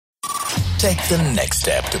Take the next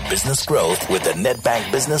step to business growth with the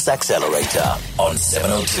Nedbank Business Accelerator on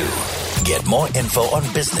 702. Get more info on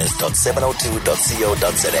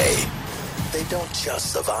business.702.co.za. They don't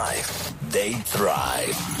just survive, they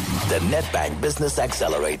thrive. The Nedbank Business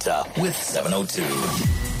Accelerator with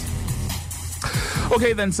 702.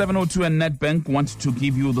 Okay, then 702 and Nedbank want to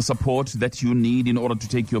give you the support that you need in order to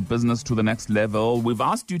take your business to the next level. We've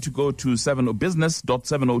asked you to go to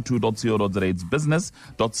business.702.co.za. It's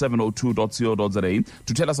business.702.co.za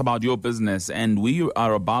to tell us about your business, and we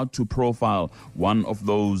are about to profile one of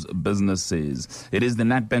those businesses. It is the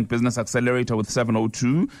Nedbank Business Accelerator with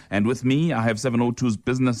 702, and with me I have 702's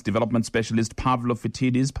Business Development Specialist, Pavlo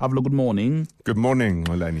Fitidis. Pavlo, good morning. Good morning,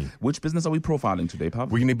 Molani. Which business are we profiling today,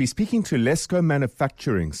 Pavlo? We're going to be speaking to Lesco Manufacturing,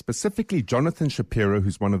 specifically Jonathan Shapiro,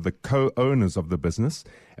 who's one of the co-owners of the business.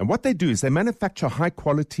 And what they do is they manufacture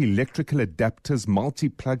high-quality electrical adapters,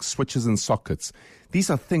 multi-plugs, switches, and sockets.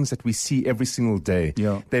 These are things that we see every single day.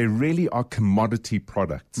 Yeah. They really are commodity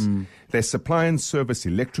products. They supply and service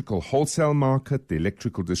electrical wholesale market, the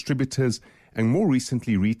electrical distributors, and more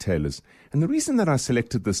recently, retailers. And the reason that I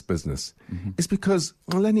selected this business is because,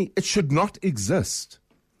 Molani, it should not exist.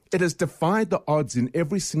 It has defied the odds in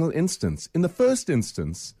every single instance. In the first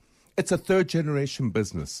instance, it's a third-generation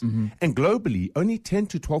business. And globally, only 10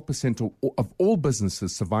 to 12% of all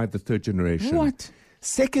businesses survive the third generation. What?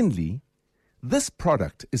 Secondly, this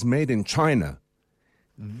product is made in China.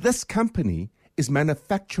 This company is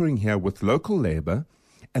manufacturing here with local labor,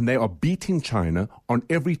 and they are beating China on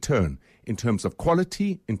every turn in terms of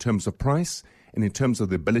quality, in terms of price, and in terms of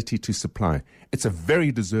the ability to supply. It's a very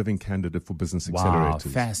deserving candidate for business accelerators.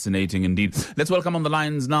 Wow, fascinating indeed. Let's welcome on the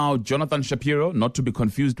lines now Jonathan Shapiro, not to be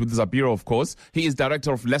confused with Shapiro, of course. He is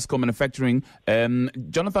director of Lesco Manufacturing.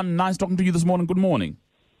 Jonathan, nice talking to you this morning. Good morning.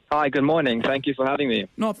 Hi, good morning. Thank you for having me.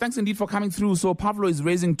 No, thanks indeed for coming through. So Pavlo is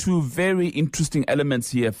raising two very interesting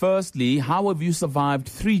elements here. Firstly, how have you survived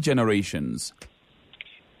 3 generations?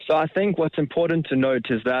 So I think what's important to note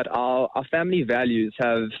is that our family values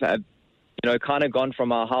have kind of gone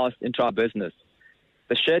from our house into our business.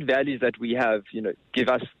 The shared values that we have,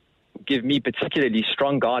 give me particularly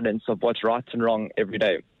strong guidance of what's right and wrong every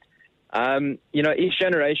day. Each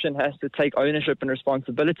generation has to take ownership and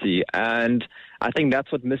responsibility, and I think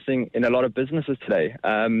that's what's missing in a lot of businesses today.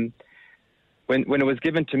 When it was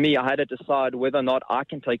given to me, I had to decide whether or not I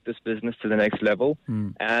can take this business to the next level.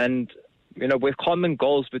 And, with common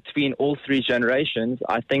goals between all 3 generations,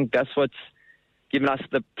 I think that's what's given us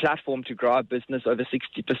the platform to grow our business over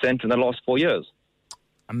 60% in the last 4 years.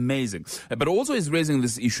 Amazing. But also is raising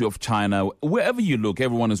this issue of China. Wherever you look,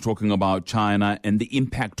 everyone is talking about China and the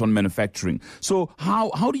impact on manufacturing. So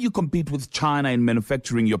how do you compete with China in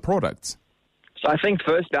manufacturing your products? So I think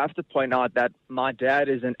first I have to point out that my dad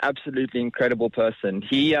is an absolutely incredible person.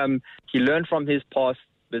 He learned from his past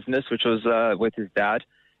business, which was with his dad,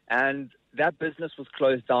 and that business was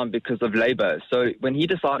closed down because of labor. So when he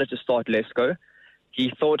decided to start Lesco, he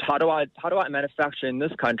thought, how do I manufacture in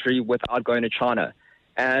this country without going to China?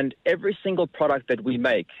 And every single product that we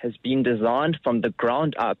make has been designed from the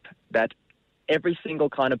ground up that every single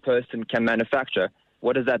kind of person can manufacture.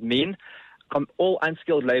 What does that mean? All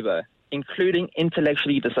unskilled labor, including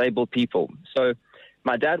intellectually disabled people. So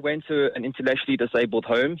my dad went to an intellectually disabled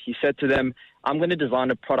home. He said to them, I'm going to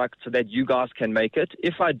design a product so that you guys can make it.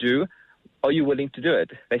 If I do, are you willing to do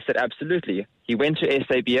it? They said, absolutely. He went to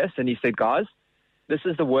SABS and he said, guys, this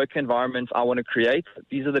is the work environment I want to create.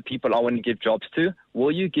 These are the people I want to give jobs to.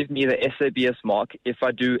 Will you give me the SABS mark if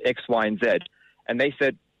I do X, Y, and Z? And they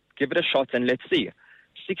said, give it a shot and let's see.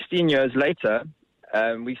 16 years later,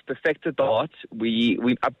 we've perfected the art. We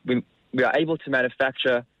are able to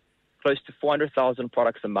manufacture close to 400,000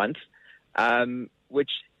 products a month,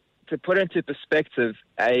 which, to put into perspective,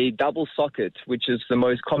 a double socket, which is the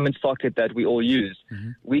most common socket that we all use,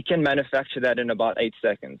 we can manufacture that in about 8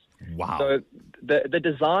 seconds. Wow. So the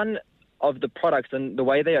design of the products and the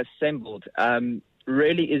way they are assembled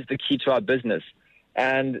really is the key to our business.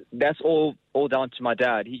 And that's all down to my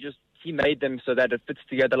dad. He made them so that it fits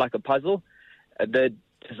together like a puzzle. The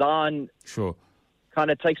design kind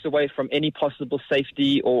of takes away from any possible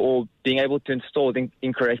safety or being able to install things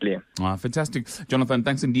incorrectly. Fantastic. Jonathan,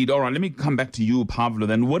 thanks indeed. All right, let me come back to you, Pavlo,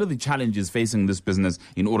 then. What are the challenges facing this business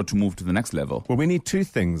in order to move to the next level? Well, we need 2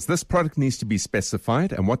 things. This product needs to be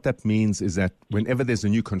specified, and what that means is that whenever there's a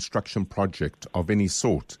new construction project of any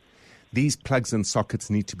sort, these plugs and sockets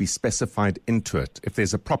need to be specified into it. If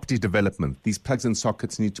there's a property development, these plugs and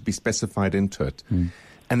sockets need to be specified into it.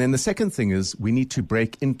 And then the second thing is we need to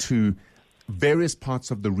break into various parts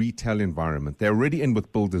of the retail environment. They're already in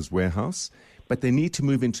with Builders Warehouse, but they need to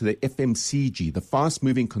move into the FMCG, the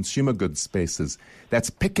fast-moving consumer goods spaces. That's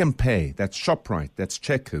Pick and Pay, that's ShopRite, that's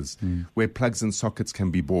Checkers, where plugs and sockets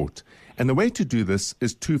can be bought. And the way to do this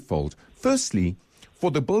is twofold. Firstly,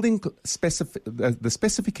 for the building the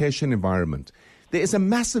specification environment, there is a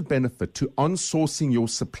massive benefit to on-sourcing your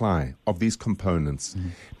supply of these components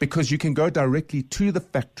because you can go directly to the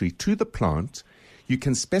factory, to the plant. You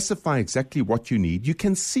can specify exactly what you need. You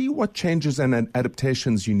can see what changes and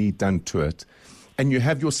adaptations you need done to it. And you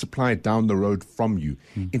have your supply down the road from you.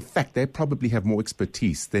 In fact, they probably have more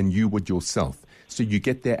expertise than you would yourself. So you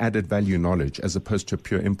get their added value knowledge as opposed to a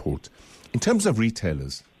pure import. In terms of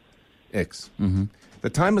retailers, the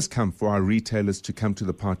time has come for our retailers to come to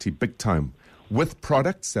the party big time with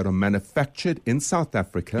products that are manufactured in South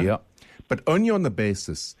Africa, but only on the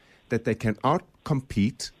basis that they can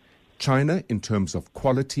outcompete China in terms of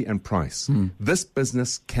quality and price. This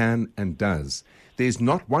business can and does. There's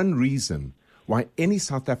not one reason why any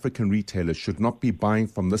South African retailer should not be buying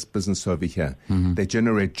from this business over here. They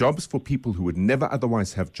generate jobs for people who would never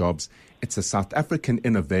otherwise have jobs. It's a South African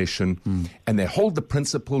innovation, and they hold the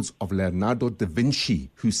principles of Leonardo da Vinci,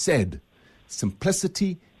 who said,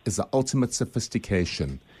 simplicity is the ultimate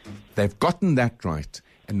sophistication. They've gotten that right,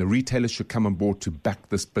 and the retailers should come on board to back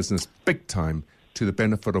this business big time to the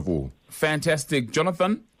benefit of all. Fantastic.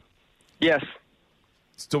 Jonathan? Yes.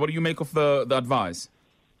 So what do you make of the advice?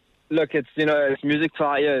 Look, it's music to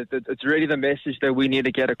our ear. It's really the message that we need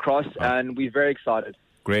to get across, and we're very excited.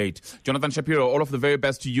 Great. Jonathan Shapiro, all of the very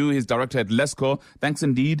best to you. He's director at Lesco. Thanks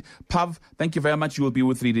indeed. Pav, thank you very much. You will be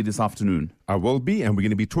with Ridi this afternoon. I will be, and we're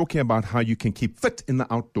going to be talking about how you can keep fit in the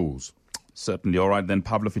outdoors. Certainly. All right, then,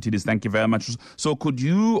 Pavlo Fitidis, thank you very much. So could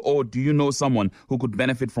you or do you know someone who could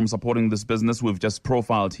benefit from supporting this business we've just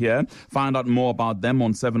profiled here? Find out more about them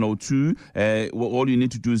on 702. All you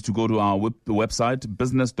need to do is to go to our website,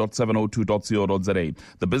 business.702.co.za.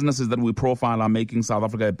 The businesses that we profile are making South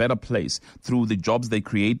Africa a better place through the jobs they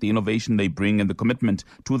create, the innovation they bring, and the commitment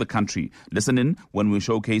to the country. Listen in when we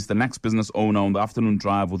showcase the next business owner on the afternoon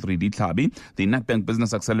drive with Ridi Tlabi, the Nedbank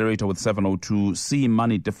Business Accelerator with 702. See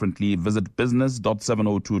money differently. Visit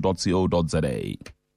business.702.co.za.